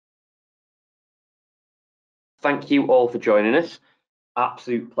Thank you all for joining us.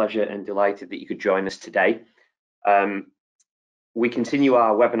 Absolute pleasure and delighted that you could join us today. We continue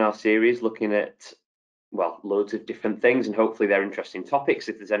our webinar series looking at, well, loads of different things, and hopefully they're interesting topics.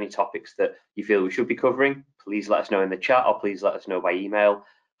 If there's any topics that you feel we should be covering, please let us know in the chat, or please let us know by email.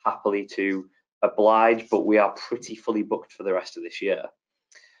 Happily to oblige, but we are pretty fully booked for the rest of this year.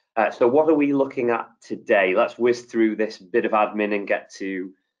 So what are we looking at today? Let's whiz through this bit of admin and get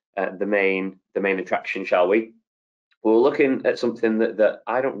to the main attraction, shall we? We're looking at something that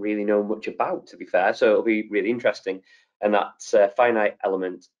I don't really know much about, to be fair, so it'll be really interesting, and that's Finite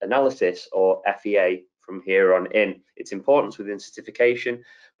Element Analysis, or FEA, from here on in. Its importance within certification,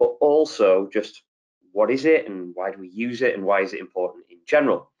 but also just what is it and why do we use it and why is it important in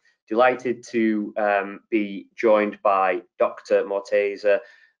general. Delighted to be joined by Dr. Morteza,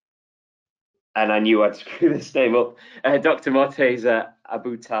 and I knew I'd screw this name up, Dr. Morteza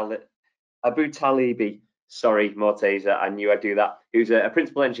Aboutalebi. Sorry, Morteza, I knew I'd do that. Who's a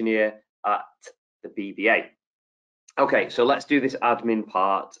principal engineer at the BBA. Okay, so let's do this admin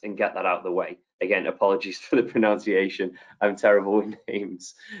part and get that out of the way. Again, apologies for the pronunciation. I'm terrible with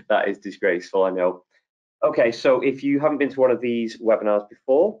names. That is disgraceful, I know. Okay, so if you haven't been to one of these webinars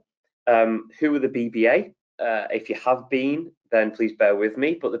before, who are the BBA? If you have been, then please bear with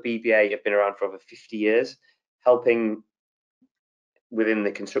me, but the BBA have been around for over 50 years, helping within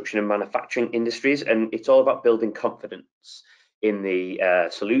the construction and manufacturing industries, and it's all about building confidence in the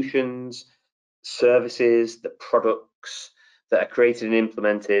solutions, services, the products that are created and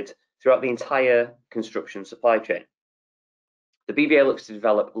implemented throughout the entire construction supply chain. The BBA looks to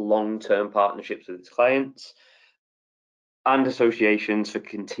develop long-term partnerships with its clients and associations for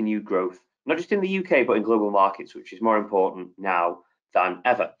continued growth, not just in the UK, but in global markets, which is more important now than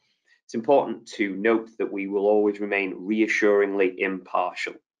ever. It's important to note that we will always remain reassuringly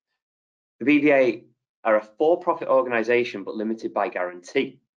impartial. The BBA are a for-profit organisation, but limited by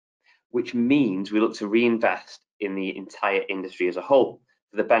guarantee, which means we look to reinvest in the entire industry as a whole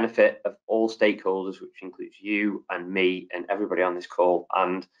for the benefit of all stakeholders, which includes you and me and everybody on this call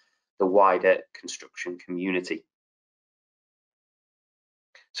and the wider construction community.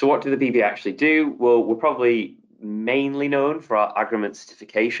 So what do the BBA actually do? Well, we're probably mainly known for our agreement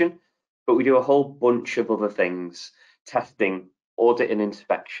certification, but we do a whole bunch of other things: testing, audit and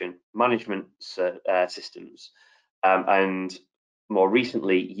inspection, management systems, and more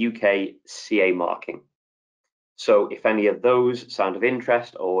recently, UK CA marking. So if any of those sound of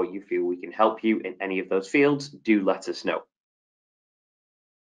interest or you feel we can help you in any of those fields, do let us know.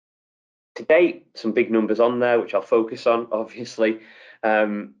 Today, some big numbers on there, which I'll focus on, obviously.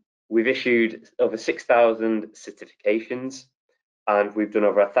 We've issued over 6,000 certifications, and we've done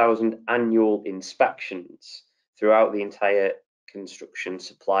over 1,000 annual inspections throughout the entire construction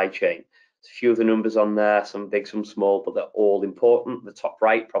supply chain. There's a few of the numbers on there, some big, some small, but they're all important. The top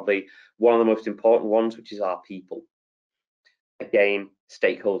right, probably one of the most important ones, which is our people. Again,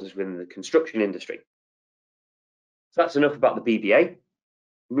 stakeholders within the construction industry. So that's enough about the BBA.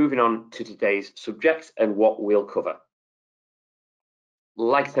 Moving on to today's subject and what we'll cover.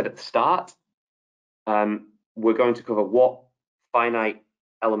 Like I said at the start, we're going to cover what finite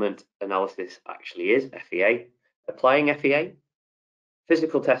element analysis actually is, FEA, applying FEA,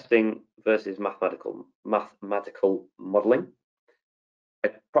 physical testing versus mathematical modeling,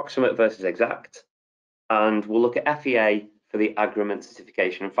 approximate versus exact, and we'll look at FEA for the agreement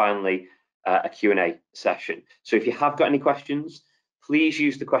certification, and finally a Q&A session. So if you have got any questions, please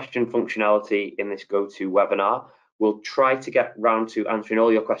use the question functionality in this GoToWebinar. We'll try to get round to answering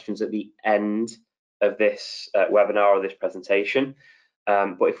all your questions at the end of this webinar or this presentation.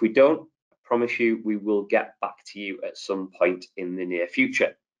 But if we don't, I promise you, we will get back to you at some point in the near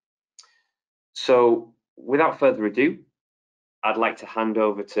future. So without further ado, I'd like to hand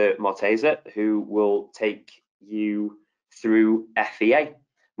over to Morteza, who will take you through FEA.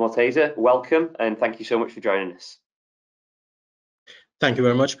 Morteza, welcome, and thank you so much for joining us. Thank you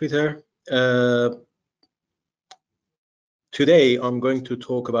very much, Peter. Today, I'm going to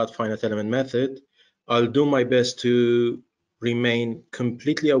talk about Finite Element Method. I'll do my best to remain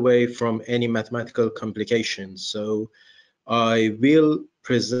completely away from any mathematical complications. So I will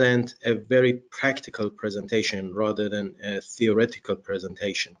present a very practical presentation rather than a theoretical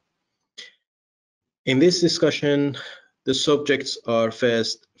presentation. In this discussion, the subjects are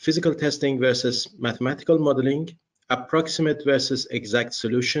first, physical testing versus mathematical modeling, approximate versus exact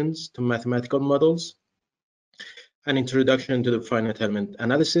solutions to mathematical models, an introduction to the finite element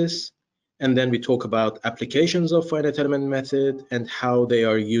analysis, and then we talk about applications of finite element method and how they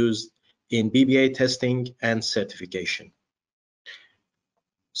are used in BBA testing and certification.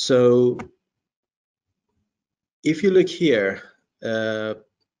 So if you look here,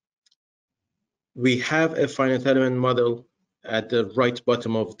 we have a finite element model at the right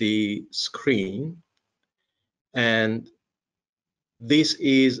bottom of the screen, and this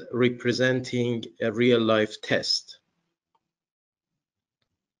is representing a real-life test.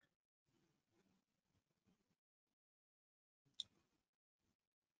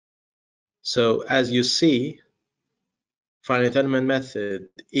 So as you see, finite element method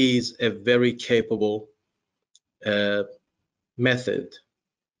is a very capable method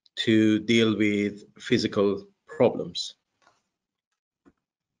to deal with physical problems.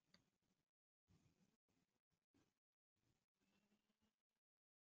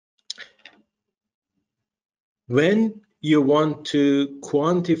 When you want to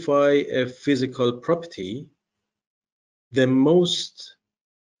quantify a physical property, the most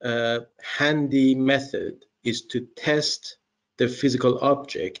handy method is to test the physical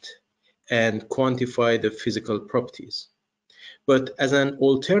object and quantify the physical properties. But as an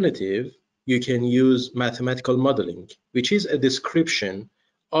alternative, you can use mathematical modeling, which is a description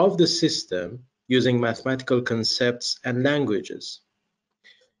of the system using mathematical concepts and languages.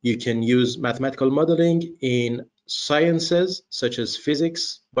 You can use mathematical modeling in sciences such as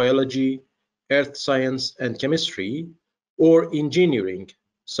physics, biology, earth science, and chemistry, or engineering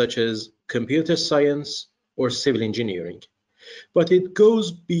such as computer science or civil engineering. But it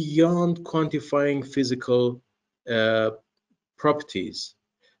goes beyond quantifying physical properties.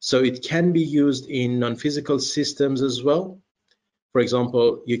 So it can be used in non-physical systems as well. For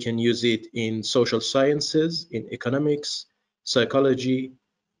example, you can use it in social sciences, in economics, psychology,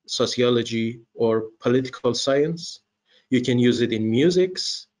 sociology, or political science. You can use it in music,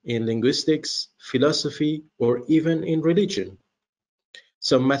 in linguistics, philosophy, or even in religion.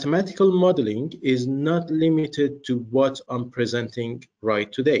 So mathematical modeling is not limited to what I'm presenting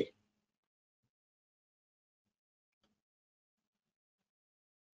right today.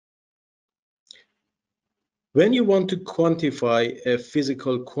 When you want to quantify a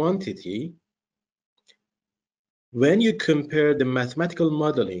physical quantity, when you compare the mathematical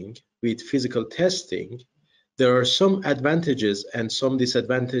modeling with physical testing, there are some advantages and some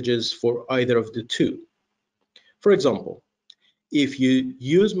disadvantages for either of the two. For example, if you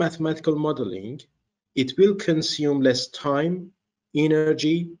use mathematical modeling, it will consume less time,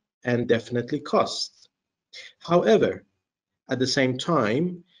 energy, and definitely cost. However, at the same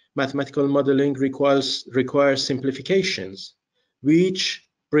time, mathematical modeling requires simplifications, which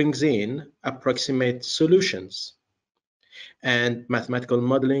brings in approximate solutions. And mathematical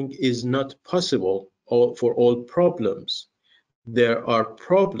modeling is not possible for all problems. There are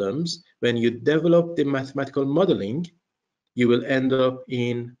problems when you develop the mathematical modeling, you will end up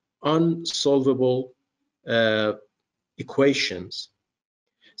in unsolvable equations.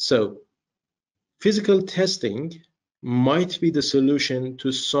 So physical testing might be the solution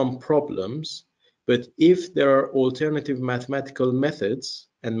to some problems, but if there are alternative mathematical methods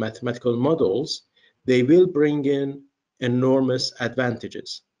and mathematical models, they will bring in enormous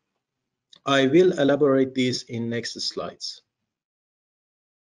advantages. I will elaborate this in next slides.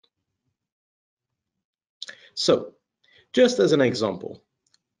 So, just as an example,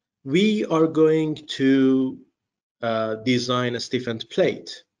 we are going to design a stiffened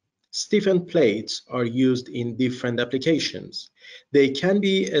plate. Stiffened plates are used in different applications. They can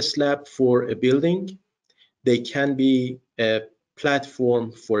be a slab for a building. They can be a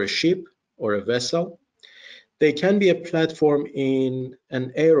platform for a ship or a vessel. They can be a platform in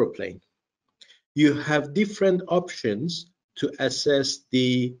an aeroplane. You have different options to assess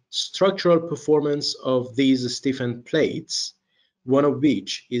the structural performance of these stiffened plates, one of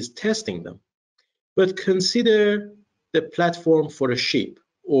which is testing them. But consider the platform for a ship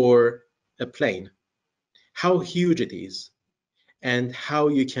or a plane, how huge it is, and how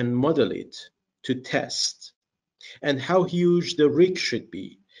you can model it to test, and how huge the rig should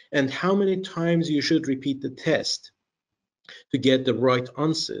be, and how many times you should repeat the test to get the right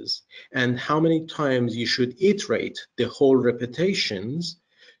answers, and how many times you should iterate the whole repetitions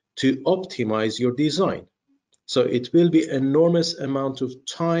to optimize your design. So it will be enormous amount of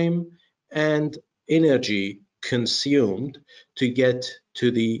time and energy consumed to get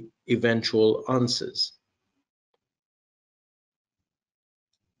to the eventual answers.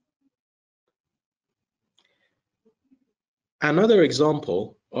 Another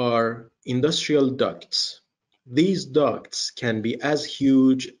example are industrial ducts. These ducts can be as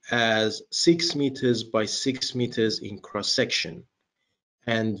huge as 6 meters by 6 meters in cross-section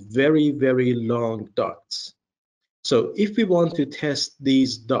and very, very long ducts. So if we want to test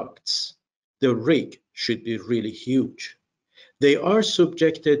these ducts, the rig should be really huge. They are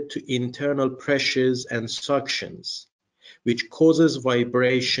subjected to internal pressures and suctions, which causes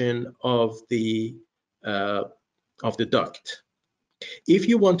vibration of the duct. If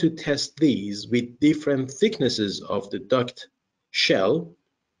you want to test these with different thicknesses of the duct shell,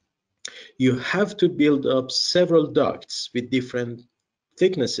 you have to build up several ducts with different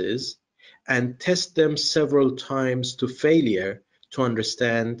thicknesses and test them several times to failure to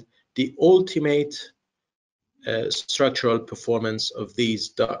understand the ultimate structural performance of these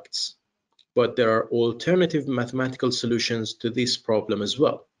ducts. But there are alternative mathematical solutions to this problem as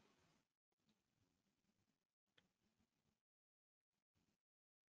well.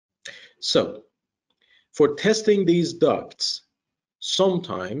 So, for testing these ducts,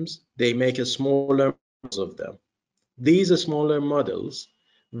 sometimes they make a smaller models of them. These smaller models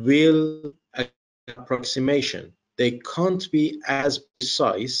will approximation. They can't be as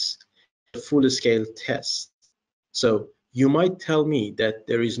precise as a full-scale test. So you might tell me that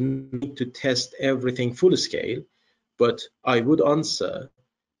there is no need to test everything full scale, but I would answer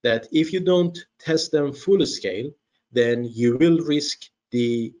that if you don't test them full scale, then you will risk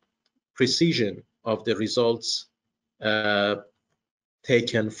the precision of the results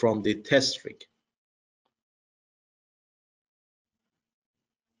taken from the test rig.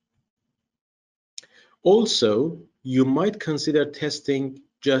 Also, you might consider testing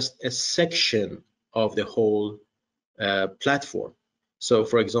just a section of the whole platform. So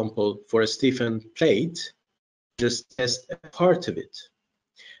for example, for a stiffened plate, just test a part of it.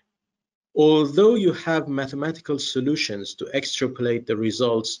 Although you have mathematical solutions to extrapolate the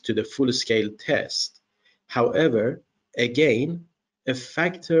results to the full-scale test, however, again, a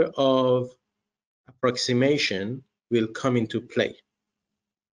factor of approximation will come into play.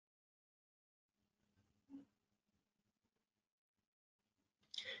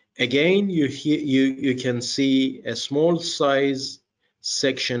 Again, you can see a small size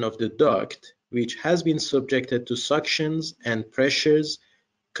section of the duct which has been subjected to suctions and pressures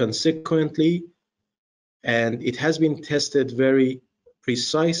consequently, and it has been tested very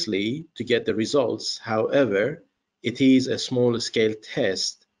precisely to get the results. However, it is a small scale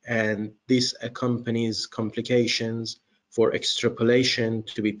test, and this accompanies complications for extrapolation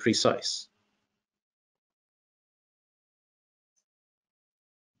to be precise.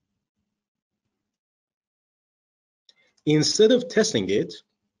 Instead of testing it,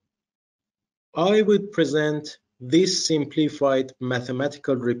 I would present this simplified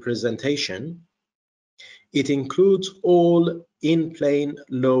mathematical representation. It includes all in-plane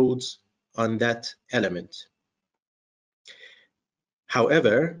loads on that element.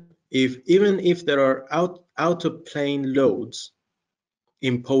 However, even if there are out-of-plane loads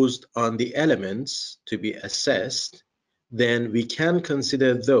imposed on the elements to be assessed, then we can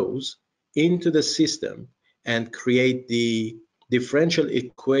consider those into the system and create the differential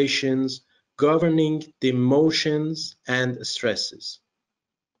equations governing the motions and stresses.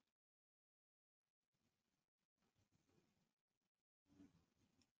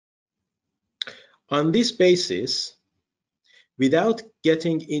 On this basis, without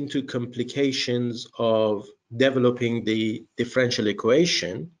getting into complications of developing the differential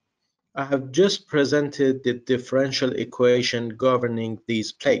equation, I have just presented the differential equation governing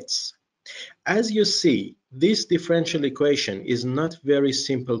these plates. As you see, this differential equation is not very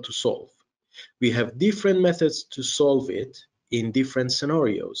simple to solve. We have different methods to solve it in different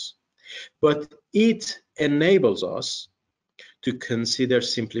scenarios, but it enables us to consider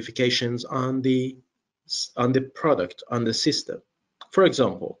simplifications on the product, on the system. For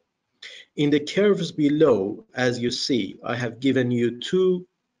example, in the curves below, as you see, I have given you two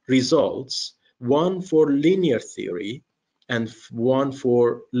results, one for linear theory and one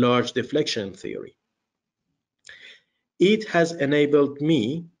for large deflection theory. It has enabled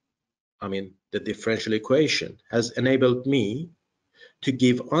me, the differential equation has enabled me to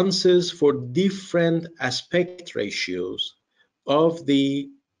give answers for different aspect ratios of the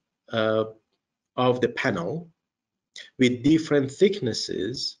panel with different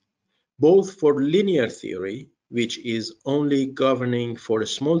thicknesses, both for linear theory, which is only governing for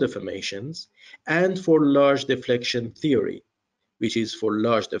small deformations, and for large deflection theory, which is for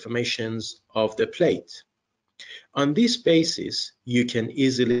large deformations of the plate. On this basis, you can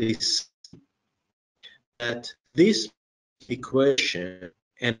easily see that this equation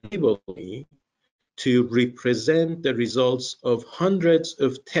enables me to represent the results of hundreds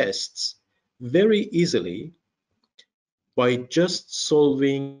of tests very easily by just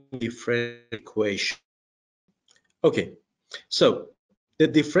solving differential equation. Okay, so the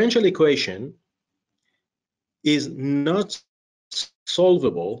differential equation is not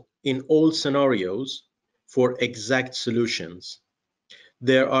solvable in all scenarios for exact solutions.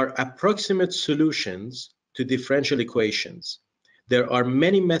 There are approximate solutions to differential equations. There are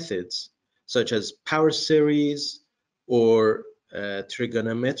many methods such as power series or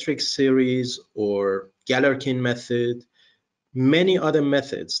trigonometric series or Galerkin method, many other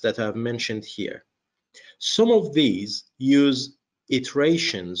methods that I've mentioned here. Some of these use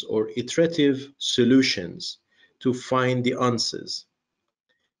iterations or iterative solutions to find the answers.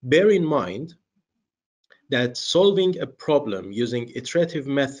 Bear in mind that solving a problem using iterative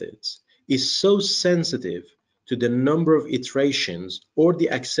methods is so sensitive to the number of iterations or the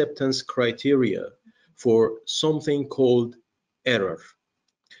acceptance criteria for something called error.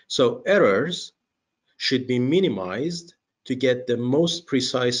 So errors should be minimized to get the most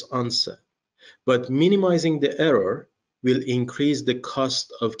precise answer, but minimizing the error will increase the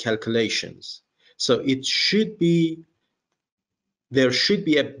cost of calculations. So there should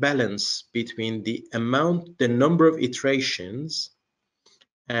be a balance between the number of iterations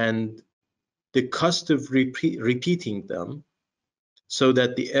and the cost of repeating them so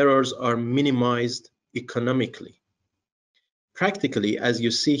that the errors are minimized economically. Practically, as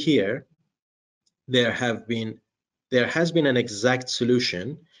you see here, there has been an exact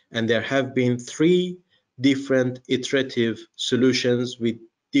solution, and there have been 3 different iterative solutions with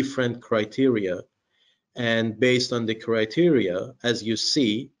different criteria. And based on the criteria, as you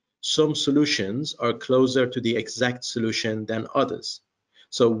see, some solutions are closer to the exact solution than others.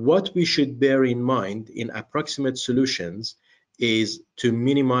 So what we should bear in mind in approximate solutions is to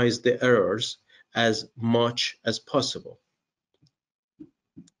minimize the errors as much as possible.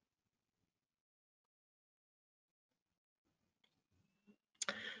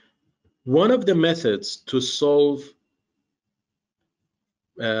 One of the methods to solve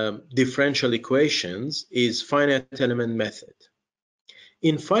differential equations is finite element method.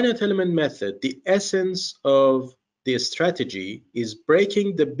 In finite element method, the essence of the strategy is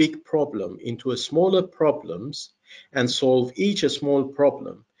breaking the big problem into smaller problems and solve each small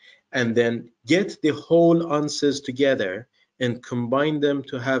problem, and then get the whole answers together and combine them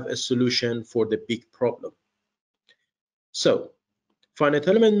to have a solution for the big problem. So, finite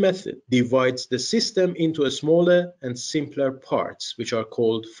element method divides the system into smaller and simpler parts, which are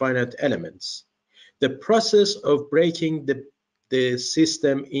called finite elements. The process of breaking the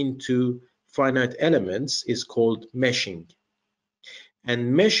system into finite elements is called meshing.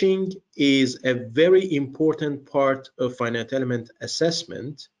 And meshing is a very important part of finite element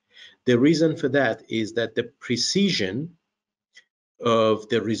assessment. The reason for that is that the precision of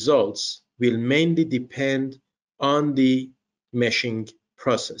the results will mainly depend on the meshing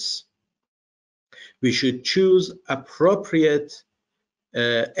process. We should choose appropriate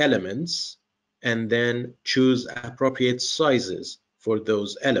elements and then choose appropriate sizes for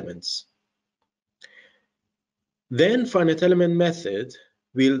those elements. Then finite element method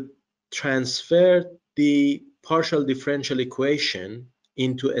will transfer the partial differential equation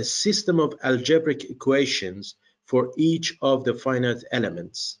into a system of algebraic equations for each of the finite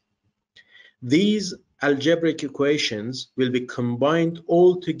elements. These algebraic equations will be combined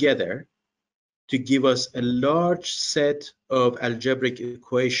all together to give us a large set of algebraic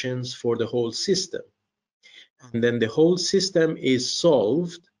equations for the whole system. And then the whole system is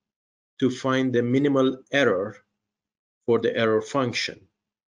solved to find the minimal error for the error function.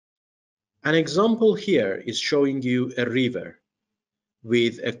 An example here is showing you a river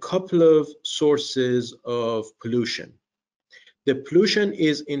with a couple of sources of pollution. The pollution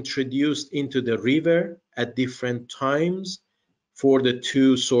is introduced into the river at different times for the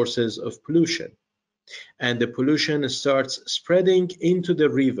 2 sources of pollution. And the pollution starts spreading into the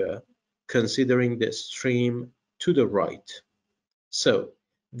river, considering the stream to the right. So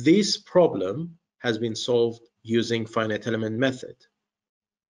this problem has been solved using finite element method.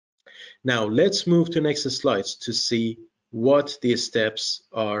 Now let's move to next slides to see what the steps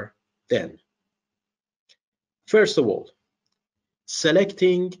are then. First of all,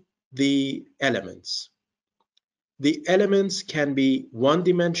 selecting the elements. The elements can be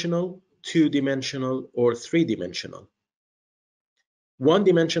 1-dimensional, 2-dimensional, or 3-dimensional.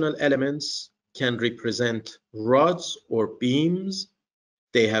 1-dimensional elements can represent rods or beams.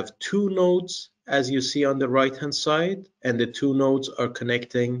 They have 2 nodes, as you see on the right-hand side, and the 2 nodes are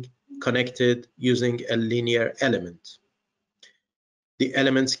connected using a linear element. The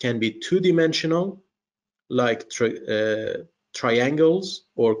elements can be 2-dimensional, like triangles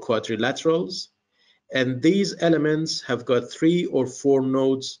or quadrilaterals, and these elements have got 3 or 4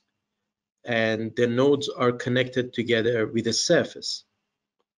 nodes, and the nodes are connected together with a surface.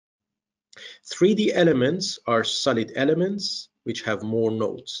 3D elements are solid elements which have more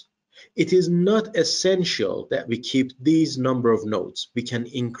nodes. It is not essential that we keep these number of nodes. We can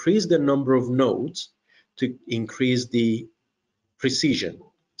increase the number of nodes to increase the precision.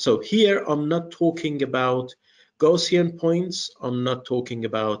 So here I'm not talking about Gaussian points. I'm not talking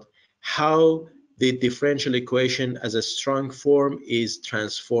about how the differential equation as a strong form is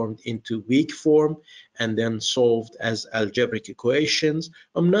transformed into weak form and then solved as algebraic equations.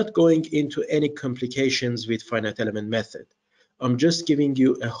 I'm not going into any complications with finite element method. I'm just giving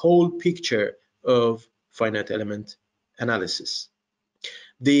you a whole picture of finite element analysis.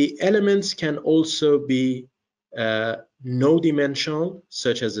 The elements can also be no-dimensional,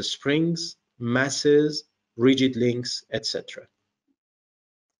 such as the springs, masses, rigid links, etc.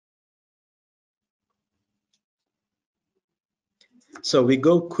 So we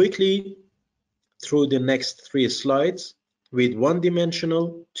go quickly through the next 3 slides with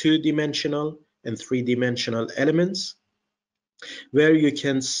 1-dimensional, 2-dimensional, and 3-dimensional elements, where you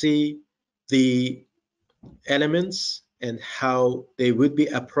can see the elements and how they would be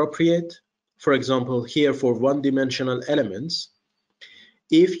appropriate. For example, here for 1-dimensional elements,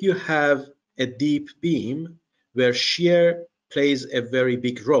 if you have a deep beam where shear plays a very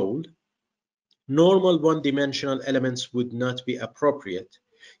big role, normal 1-dimensional elements would not be appropriate.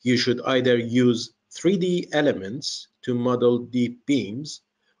 You should either use 3D elements to model deep beams,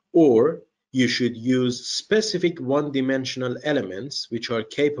 or you should use specific 1-dimensional elements which are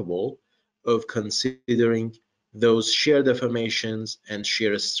capable of considering those shear deformations and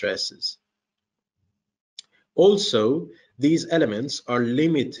shear stresses. Also, these elements are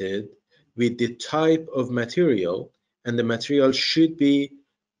limited with the type of material, and the material should be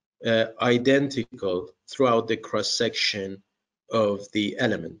identical throughout the cross-section of the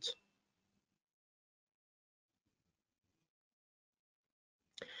element.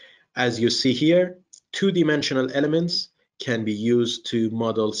 As you see here, 2-dimensional elements can be used to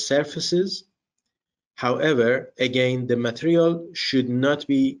model surfaces. However, again, the material should not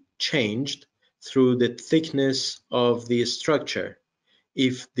be changed through the thickness of the structure.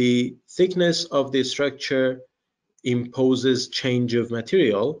 If the thickness of the structure imposes change of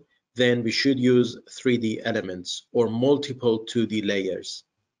material, then we should use 3D elements or multiple 2D layers.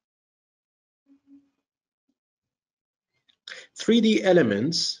 3D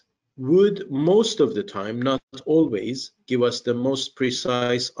elements would most of the time, not always, give us the most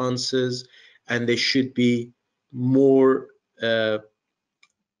precise answers, and they should be more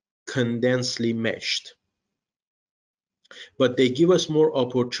condensedly meshed. But they give us more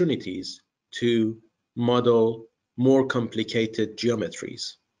opportunities to model more complicated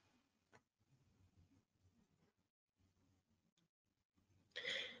geometries.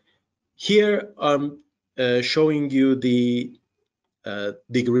 Here I'm showing you the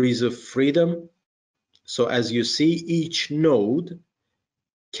degrees of freedom. So as you see, each node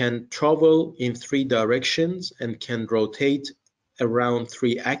can travel in 3 directions and can rotate around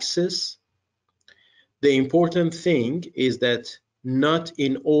 3 axes. The important thing is that not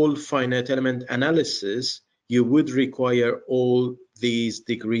in all finite element analysis you would require all these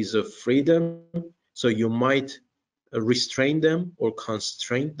degrees of freedom. So you might restrain them or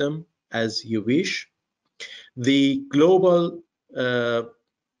constrain them as you wish. The global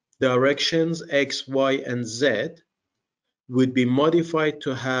directions X, Y, and Z would be modified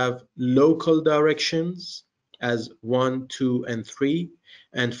to have local directions as 1, 2, and 3,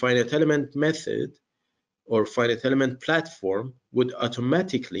 and finite element method or finite element platform would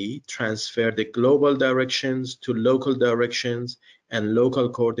automatically transfer the global directions to local directions and local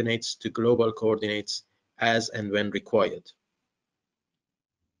coordinates to global coordinates as and when required.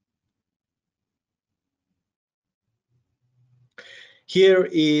 Here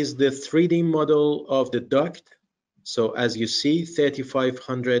is the 3D model of the duct. So as you see,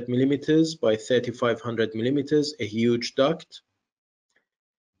 3500 millimeters by 3500 millimeters, a huge duct.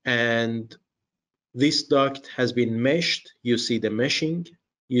 And this duct has been meshed. You see the meshing.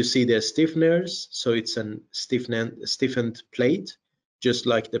 You see the stiffeners. So it's a stiffened plate, just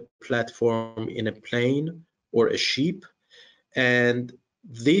like the platform in a plane or a ship. And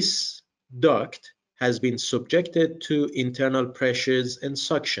this duct has been subjected to internal pressures and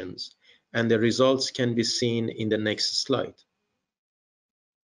suctions, and the results can be seen in the next slide.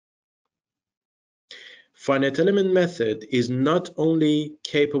 Finite element method is not only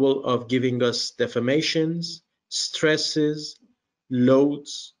capable of giving us deformations, stresses,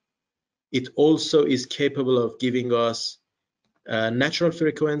 loads, it also is capable of giving us natural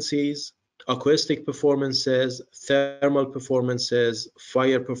frequencies, acoustic performances, thermal performances,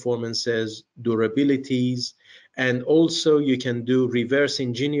 fire performances, durabilities, and also you can do reverse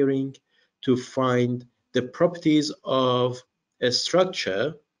engineering to find the properties of a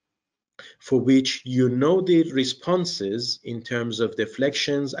structure for which you know the responses in terms of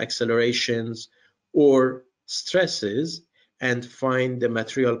deflections, accelerations, or stresses, and find the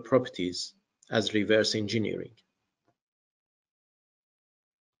material properties as reverse engineering.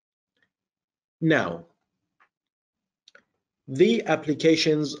 Now, the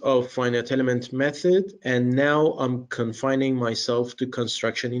applications of finite element method, and now I'm confining myself to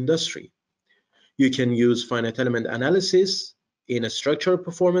construction industry. You can use finite element analysis in structural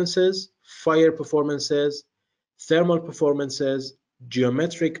performances, fire performances, thermal performances,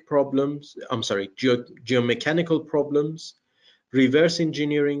 geometric problems, geomechanical problems, reverse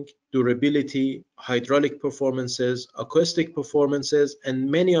engineering, durability, hydraulic performances, acoustic performances, and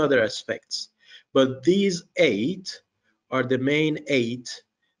many other aspects. But these 8 are the main 8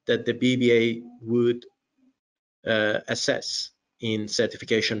 that the BBA would assess in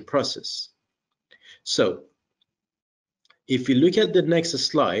certification process. So if you look at the next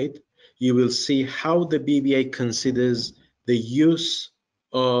slide, you will see how the BBA considers the use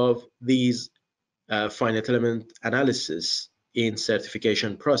of these finite element analysis in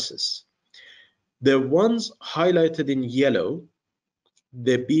certification process. The ones highlighted in yellow,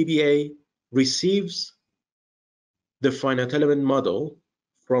 the BBA receives the finite element model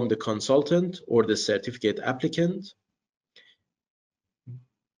from the consultant or the certificate applicant,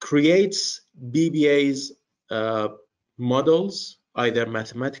 creates BBA's models, either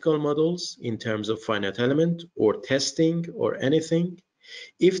mathematical models in terms of finite element or testing or anything.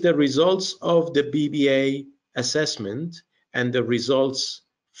 If the results of the BBA assessment and the results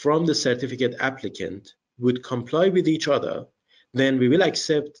from the certificate applicant would comply with each other, then we will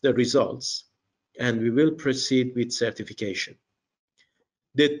accept the results and we will proceed with certification.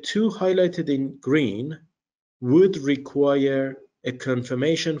 The 2 highlighted in green would require a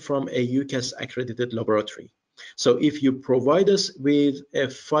confirmation from a UCAS accredited laboratory. So if you provide us with a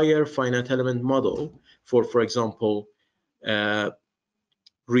fire finite element model for example,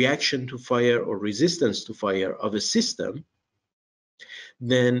 reaction to fire or resistance to fire of a system,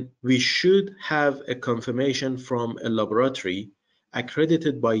 then we should have a confirmation from a laboratory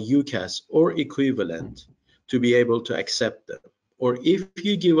accredited by UCAS or equivalent to be able to accept them. Or if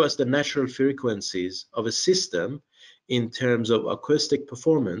you give us the natural frequencies of a system in terms of acoustic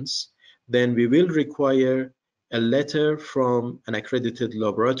performance, then we will require a letter from an accredited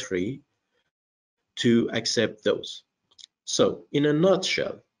laboratory to accept those. So in a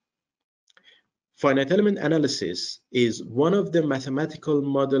nutshell, finite element analysis is one of the mathematical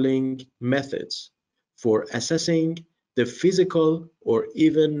modeling methods for assessing the physical or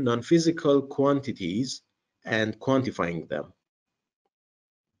even non-physical quantities and quantifying them.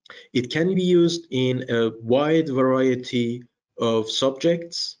 It can be used in a wide variety of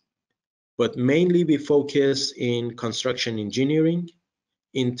subjects, but mainly we focus in construction engineering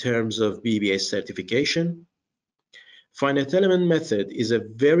in terms of BBA certification. Finite element method is a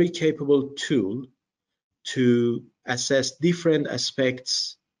very capable tool to assess different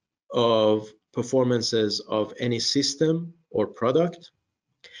aspects of performances of any system or product.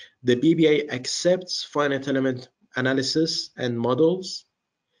 The BBA accepts finite element analysis and models.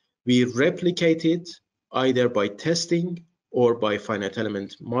 We replicate it either by testing or by finite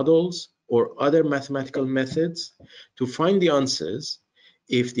element models or other mathematical methods to find the answers.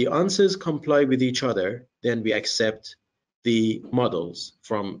 If the answers comply with each other, then we accept the models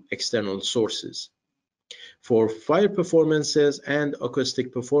from external sources. For fire performances and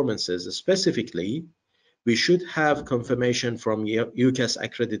acoustic performances specifically, we should have confirmation from UCAS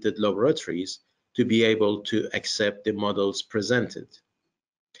accredited laboratories to be able to accept the models presented.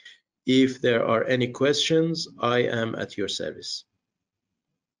 If there are any questions, I am at your service.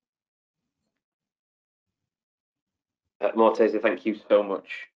 Morteza, thank you so much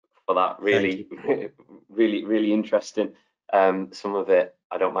for that. Really, really interesting. Some of it,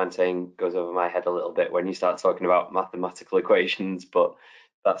 I don't mind saying, goes over my head a little bit when you start talking about mathematical equations, but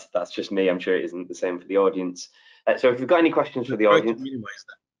that's just me. I'm sure it isn't the same for the audience. So if you've got any questions for the audience, to minimize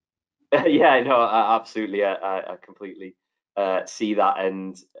that. Yeah, no, absolutely. I completely see that,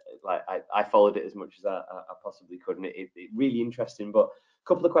 and like I followed it as much as I possibly could, and it really interesting. But a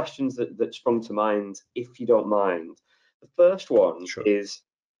couple of questions that sprung to mind, if you don't mind. The first one is,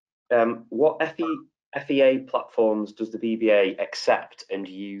 what FEA platforms does the BBA accept and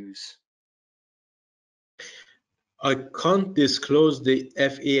use? I can't disclose the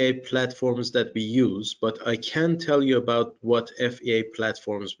FEA platforms that we use, but I can tell you about what FEA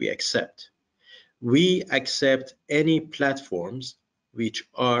platforms we accept. We accept any platforms which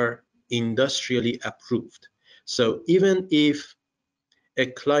are industrially approved. So even if a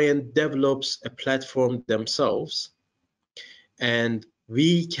client develops a platform themselves and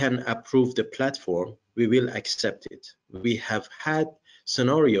we can approve the platform, we will accept it. We have had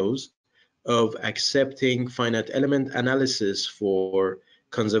scenarios of accepting finite element analysis for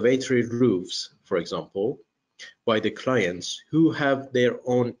conservatory roofs, for example, by the clients who have their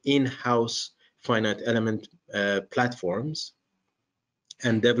own in-house finite element platforms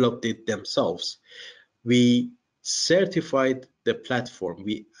and developed it themselves. We certified the platform,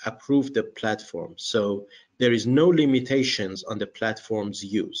 we approved the platform, so there is no limitations on the platforms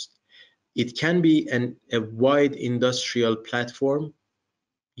used. It can be a wide industrial platform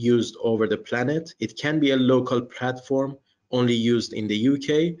used over the planet. It can be a local platform only used in the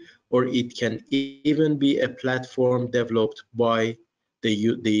UK, or it can even be a platform developed by the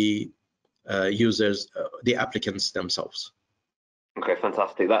users, the applicants themselves. Okay,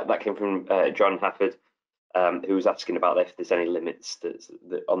 fantastic. That came from John Hafford, who was asking about if there's any limits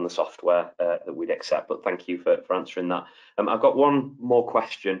on the software that we'd accept, but thank you for answering that. I've got one more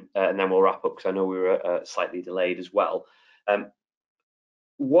question and then we'll wrap up because I know we were slightly delayed as well.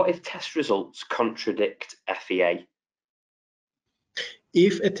 What if test results contradict FEA?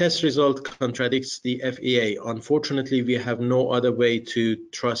 If a test result contradicts the FEA, unfortunately, we have no other way to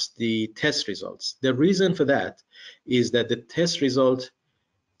trust the test results. The reason for that is that the test result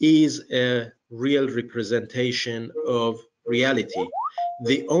is a real representation of reality.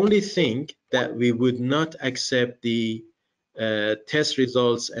 The only thing that we would not accept the test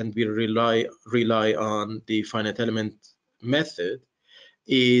results and we rely on the finite element method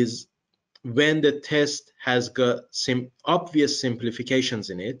is when the test has got some obvious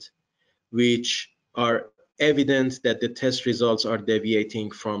simplifications in it, which are evident that the test results are deviating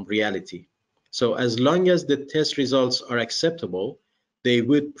from reality. So as long as the test results are acceptable, they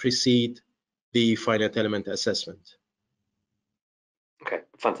would precede the finite element assessment. Okay,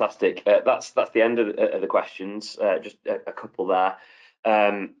 fantastic. That's the end of the questions. Just a couple there.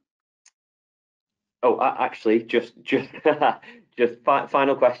 Actually, just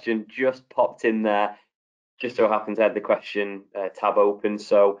final question just popped in there. Just so happens I had the question tab open.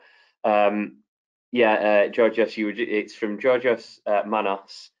 So Georgios, it's from Georgios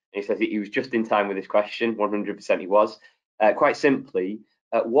Manos. And he says he was just in time with his question. 100% he was. Quite simply,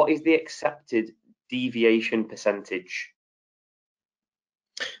 what is the accepted deviation percentage?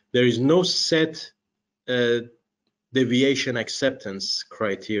 There is no set deviation acceptance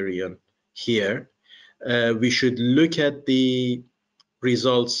criterion here. We should look at the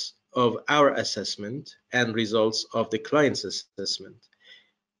results of our assessment and results of the client's assessment.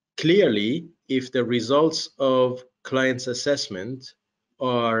 Clearly, if the results of client's assessment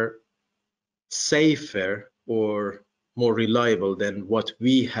are safer or more reliable than what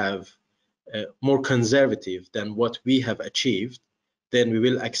we have, more conservative than what we have achieved, then we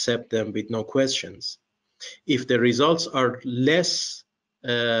will accept them with no questions. If the results are less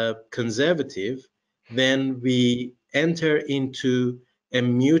conservative, then we enter into a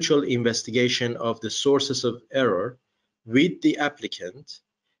mutual investigation of the sources of error with the applicant,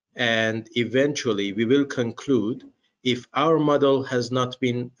 and eventually we will conclude if our model has not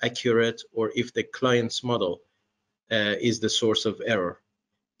been accurate or if the client's model is the source of error.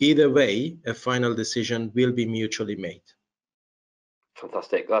 Either way, a final decision will be mutually made.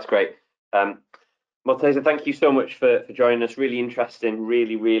 Fantastic, that's great. Morteza, thank you so much for joining us. Really interesting,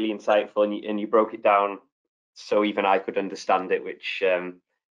 really insightful, and you broke it down so even I could understand it, which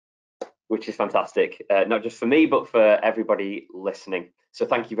is fantastic, not just for me, but for everybody listening. So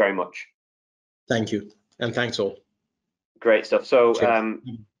thank you very much. Thank you, and thanks all. Great stuff. So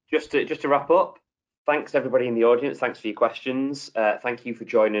just to wrap up, thanks everybody in the audience. Thanks for your questions. Thank you for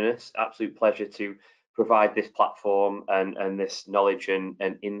joining us. Absolute pleasure to provide this platform and this knowledge and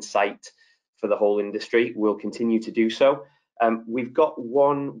insight for the whole industry. We'll continue to do so. We've got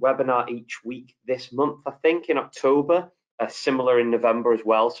one webinar each week this month, I think, in October, similar in November as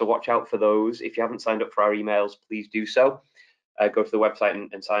well. So watch out for those. If you haven't signed up for our emails, please do so. Go to the website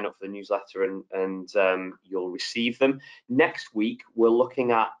and sign up for the newsletter, and you'll receive them. Next week, we're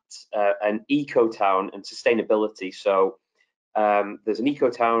looking at an eco-town and sustainability. So there's an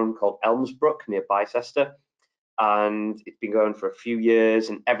eco-town called Elmsbrook near Bicester, and it's been going for a few years,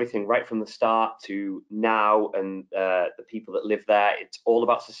 and everything right from the start to now, and the people that live there, it's all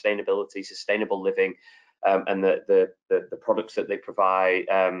about sustainability, sustainable living, and the products that they provide,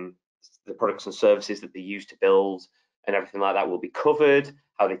 the products and services that they use to build, and everything like that will be covered,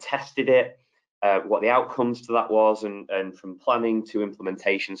 how they tested it, what the outcomes to that was, and from planning to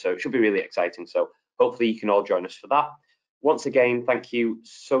implementation. So it should be really exciting. So hopefully you can all join us for that. Once again, thank you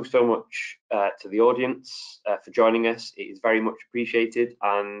so much to the audience for joining us. It is very much appreciated,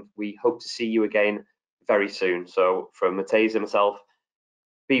 and we hope to see you again very soon. So from Morteza, myself,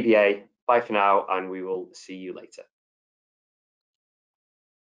 BBA. Bye for now, and we will see you later.